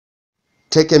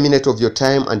Take a minute of your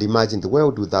time and imagine the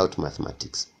world without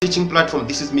mathematics. Teaching platform,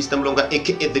 this is Mr. Mlonga,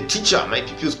 aka the teacher. My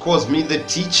pupils calls me the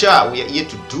teacher. We are here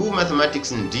to do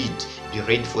mathematics indeed. Be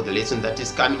ready for the lesson that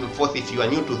is coming forth. If you are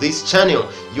new to this channel,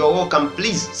 you are welcome.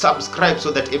 Please subscribe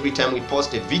so that every time we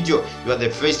post a video, you are the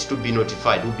first to be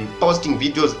notified. We'll be posting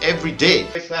videos every day.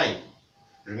 Straight line.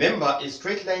 Remember, a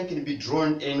straight line can be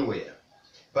drawn anywhere.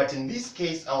 But in this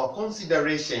case, our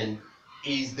consideration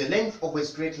is the length of a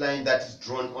straight line that is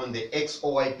drawn on the x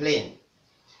or y plane.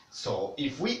 So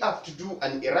if we have to do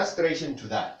an illustration to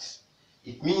that,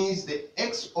 it means the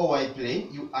x or y plane,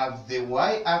 you have the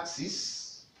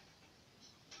y-axis,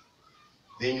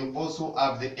 then you also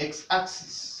have the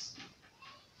x-axis.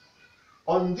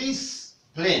 On this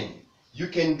plane, you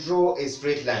can draw a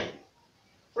straight line.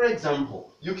 For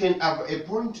example, you can have a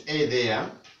point A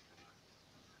there,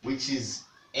 which is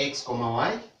x,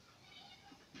 y,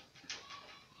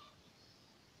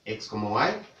 x,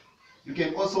 y. You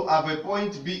can also have a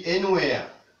point B anywhere.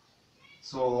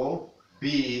 So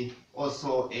B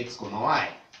also x, y.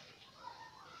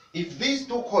 If these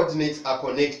two coordinates are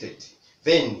connected,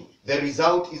 then the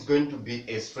result is going to be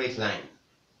a straight line.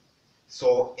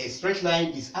 So a straight line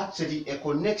is actually a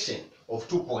connection of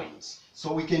 2 points.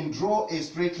 So we can draw a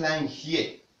straight line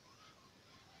here.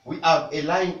 We have a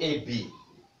line AB.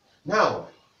 Now,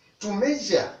 to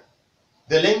measure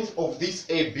the length of this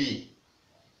AB,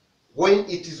 when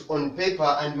it is on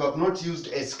paper and you have not used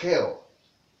a scale,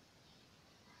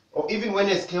 or even when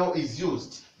a scale is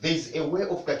used, there is a way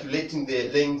of calculating the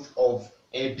length of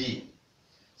AB.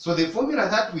 So the formula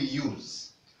that we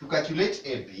use to calculate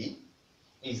AB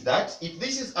is that if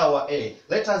this is our A,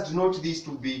 let us denote this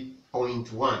to be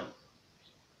 0.1.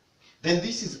 Then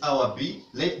this is our B,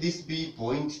 let this be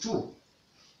 0.2.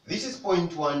 This is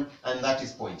 0.1 and that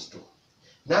is 0.2.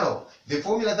 Now, the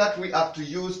formula that we have to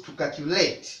use to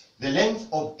calculate the length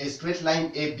of a straight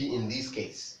line AB in this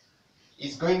case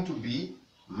is going to be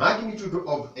magnitude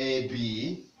of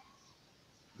AB.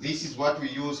 This is what we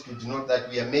use to denote that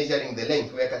we are measuring the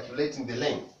length, we are calculating the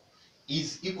length,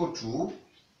 is equal to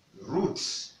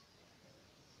root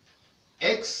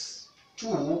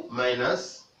x2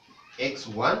 minus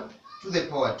x1 to the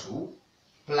power 2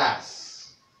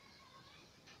 plus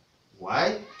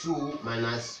y2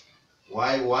 minus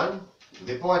y1 to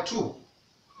the power 2.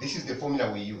 This is the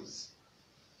formula we use.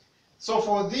 So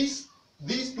for these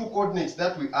two coordinates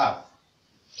that we have,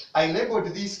 I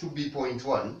labeled this to be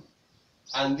 0.1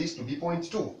 and this to be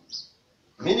 0.2,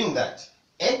 meaning that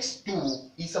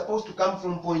x2 is supposed to come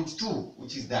from 0.2,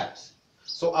 which is that.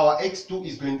 So our x2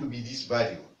 is going to be this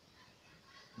value.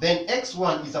 Then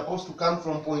x1 is supposed to come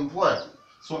from 0.1,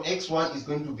 so x1 is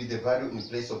going to be the value in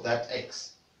place of that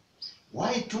x.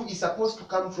 y2 is supposed to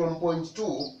come from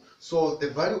 0.2, so the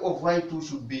value of y2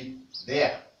 should be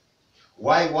there.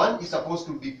 y1 is supposed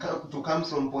to come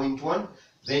from 0.1,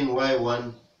 then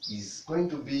y1 is going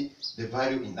to be the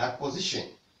value in that position.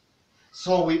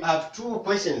 So we have two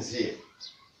questions here,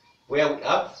 where we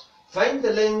have find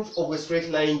the length of a straight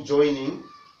line joining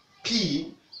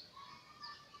P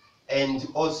and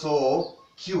also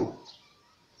Q.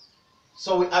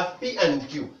 So we have P and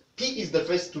Q. P is the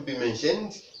first to be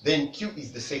mentioned, then Q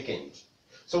is the second.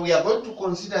 So we are going to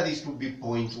consider this to be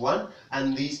 0.1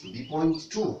 and this to be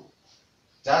 0.2.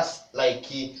 Just like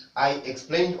I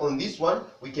explained on this one,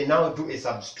 we can now do a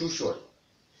substitution.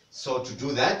 So to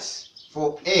do that,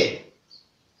 for A,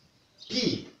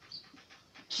 P,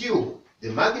 Q,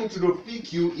 the magnitude of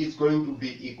PQ is going to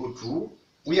be equal to,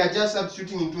 we are just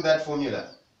substituting into that formula.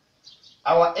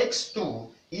 Our x2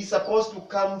 is supposed to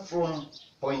come from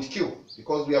point Q,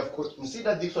 because we have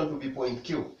considered this one to be point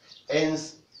Q.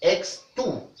 Hence,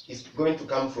 x2 is going to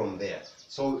come from there.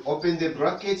 So we open the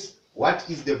brackets. What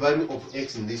is the value of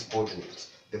x in this coordinate?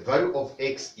 The value of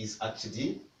x is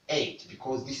actually 8,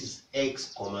 because this is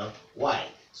x, y.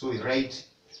 So we write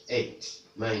 8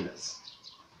 minus.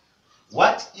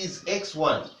 What is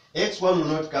x1? x1 will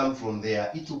not come from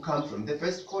there. It will come from the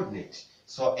first coordinate.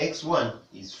 So x1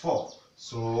 is 4.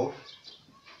 So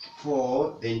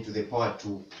 4 then to the power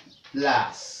 2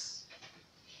 plus.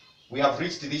 We have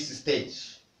reached this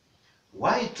stage.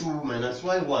 y2 minus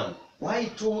y1.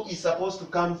 y2 is supposed to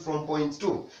come from point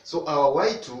 2. So our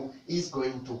y2 is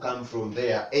going to come from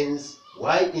there. Hence,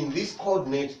 y in this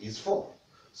coordinate is 4.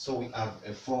 So we have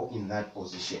a 4 in that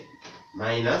position.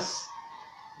 Minus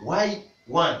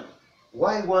y1.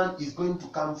 y1 is going to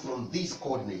come from this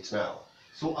coordinate now.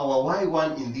 So our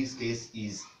y1 in this case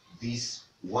is this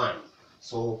 1.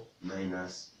 So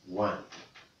minus 1.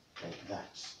 Like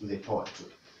that to the power 2.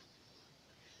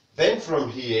 Then from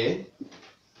here,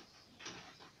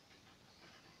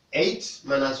 8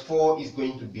 minus 4 is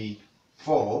going to be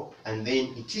 4, and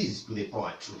then it is to the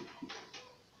power 2,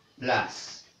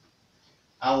 plus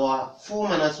our 4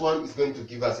 minus 1 is going to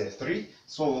give us a 3,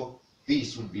 so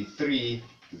this would be 3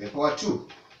 to the power 2,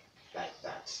 like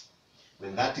that.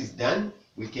 When that is done,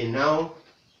 we can now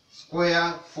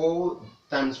square 4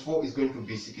 times 4 is going to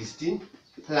be 16,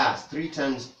 plus 3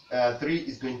 times 3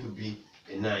 is going to be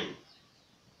a 9.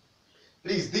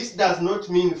 Please, this does not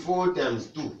mean 4 times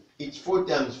 2. It's 4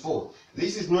 times 4.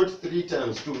 This is not 3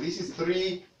 times 2. This is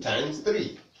 3 times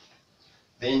 3.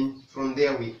 Then from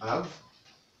there we have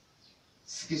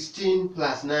 16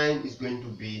 plus 9 is going to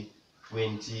be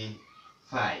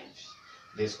 25.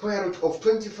 The square root of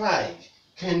 25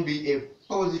 can be a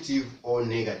positive or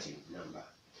negative number.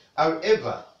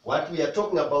 However, what we are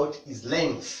talking about is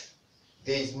length.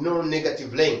 There is no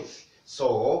negative length.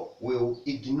 So we'll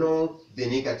ignore the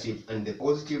negative and the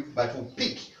positive, but we'll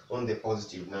pick on the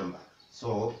positive number.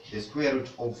 So the square root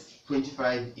of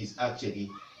 25 is actually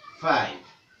 5.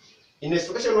 In a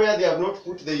situation where they have not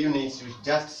put the units, we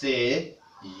just say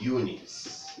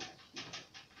units,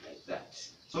 like that.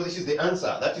 So this is the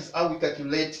answer. That is how we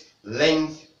calculate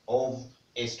length of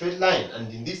a straight line.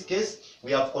 And in this case,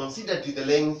 we have considered the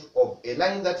length of a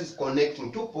line that is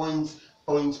connecting 2 points,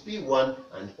 point P1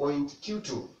 and point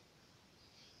Q2.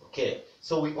 Okay,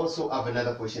 so we also have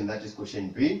another question, that is question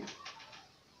B.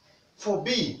 For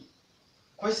B,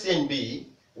 question B,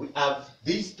 we have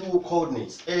these two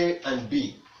coordinates, A and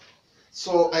B.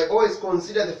 So I always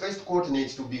consider the first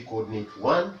coordinate to be coordinate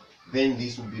 1, then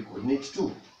this will be coordinate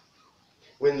 2.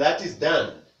 When that is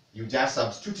done, you just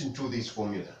substitute into this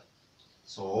formula.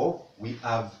 So we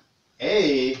have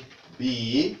A,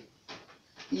 B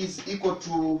is equal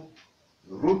to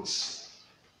root.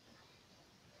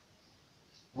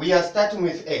 We are starting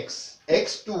with x.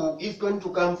 X2 is going to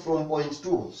come from point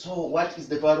 2. So what is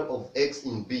the value of x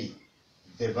in B?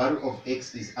 The value of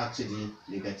x is actually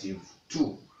negative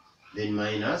 2. Then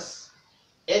minus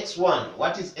x1.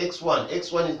 What is x1?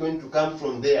 x1 is going to come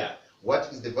from there. What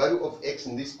is the value of x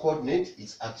in this coordinate?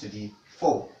 It's actually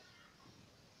 4.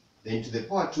 Then to the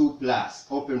power 2 plus,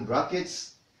 open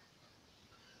brackets,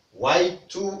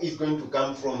 y2 is going to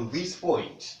come from this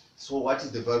point. So what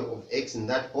is the value of x in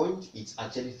that point? It's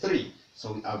actually 3.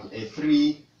 So we have a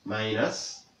 3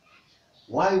 minus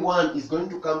y1 is going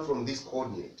to come from this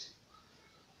coordinate.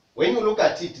 When you look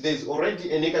at it, there's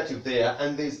already a negative there,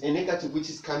 and there's a negative which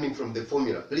is coming from the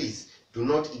formula. Please do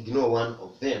not ignore one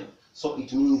of them. So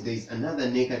it means there's another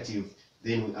negative,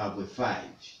 then we have a 5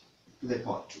 to the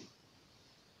power 2.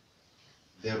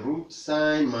 The root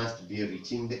sign must be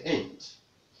reaching the end.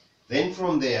 Then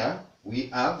from there, we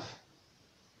have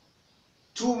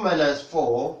 2 minus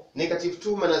 4, negative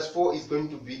 2 minus 4 is going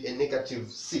to be a negative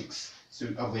 6. So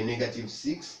we have a negative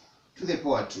 6 to the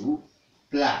power 2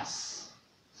 plus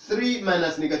 3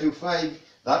 minus negative 5.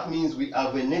 That means we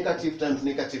have a negative times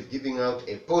negative giving out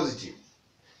a positive.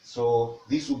 So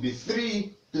this will be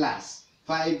 3 plus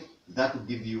 5. That will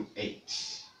give you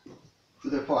 8 to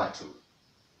the power 2.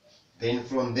 Then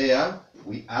from there,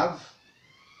 we have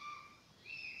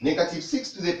negative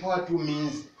 6 to the power 2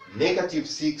 means negative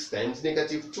 6 times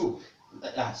negative 2.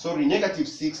 Negative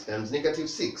 6 times negative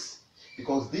 6.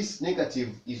 Because this negative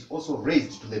is also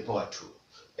raised to the power 2.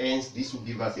 Hence, this will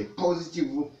give us a positive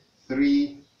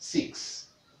 3, 6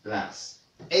 plus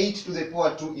 8 to the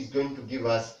power 2 is going to give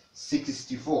us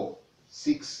 64.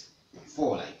 6,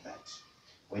 4 like that.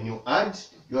 When you add,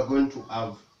 you are going to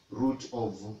have root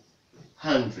of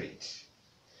 100.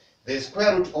 The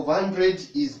square root of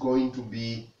 100 is going to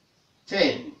be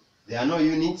 10. There are no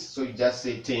units, so you just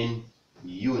say 10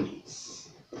 units,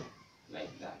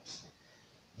 like that.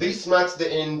 This marks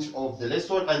the end of the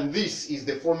lesson, and this is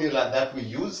the formula that we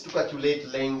use to calculate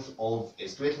length of a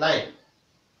straight line.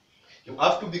 You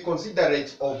have to be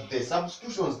considerate of the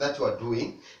substitutions that you are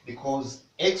doing, because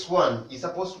x1 is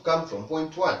supposed to come from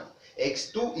point 1,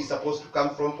 x2 is supposed to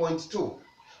come from point 2,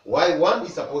 y1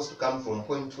 is supposed to come from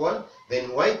point 1, then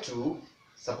y2 is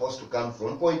supposed to come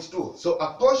from point 2. So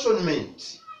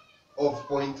apportionment of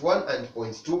point 1 and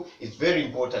point 2 is very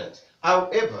important.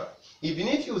 However, even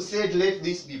if you said let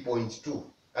this be point 2,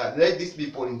 let this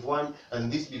be point 1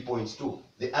 and this be point 2,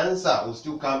 the answer will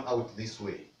still come out this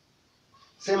way.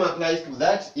 Same applies to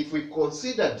that. If we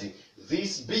considered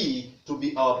this B to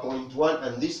be our point 1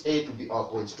 and this A to be our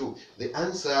point 2, the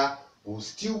answer will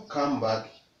still come back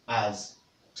as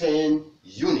 10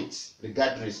 units,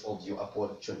 regardless of your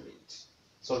apportionment.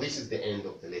 So this is the end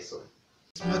of the lesson.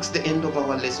 This marks the end of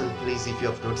our lesson. Please, if you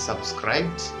have not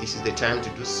subscribed, this is the time to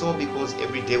do so, because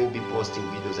every day we'll be posting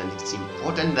videos, and it's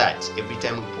important that every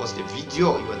time we post a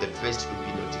video, you are the first to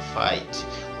be notified.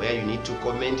 where you need to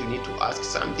comment, you need to ask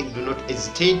something. Do not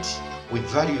hesitate. We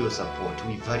value your support,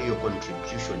 we value your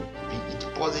contribution, be it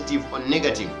positive or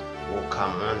negative.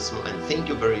 Welcome once more, and thank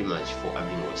you very much for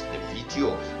having watched the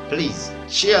video. Please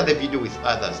share the video with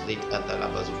others. Let other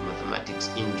lovers of mathematics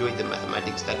enjoy the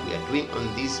mathematics that we are doing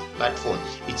on this platform.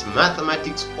 It's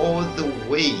mathematics all the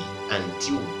way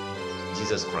until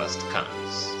Jesus Christ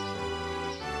comes.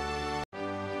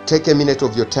 Take a minute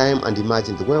of your time and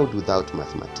imagine the world without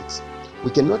mathematics. We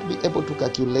cannot be able to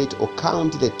calculate or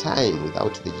count the time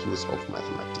without the use of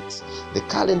mathematics. The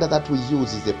calendar that we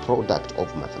use is a product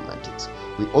of mathematics.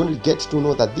 We only get to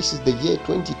know that this is the year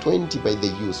 2020 by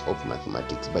the use of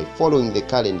mathematics, by following the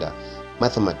calendar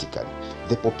mathematically.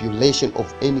 The population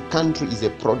of any country is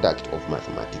a product of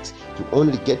mathematics. You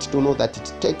only get to know that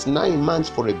it takes 9 months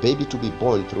for a baby to be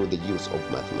born through the use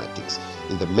of mathematics.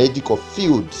 In the medical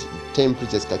field,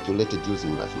 temperature is calculated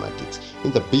using mathematics.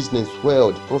 In the business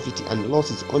world, profit and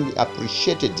loss is only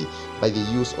appreciated by the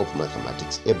use of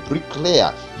mathematics. A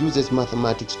bricklayer uses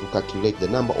mathematics to calculate the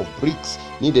number of bricks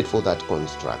needed for that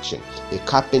construction. A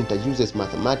carpenter uses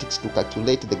mathematics to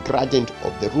calculate the gradient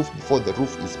of the roof before the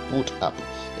roof is put up.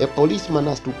 A policeman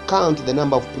has to count the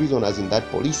number of prisoners in that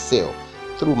police cell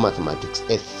through mathematics.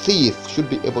 A thief should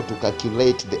be able to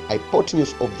calculate the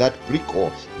hypotenuse of that brick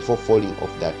wall before falling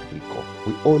off that brick wall.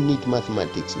 We all need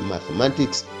mathematics.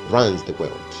 Mathematics runs the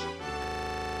world.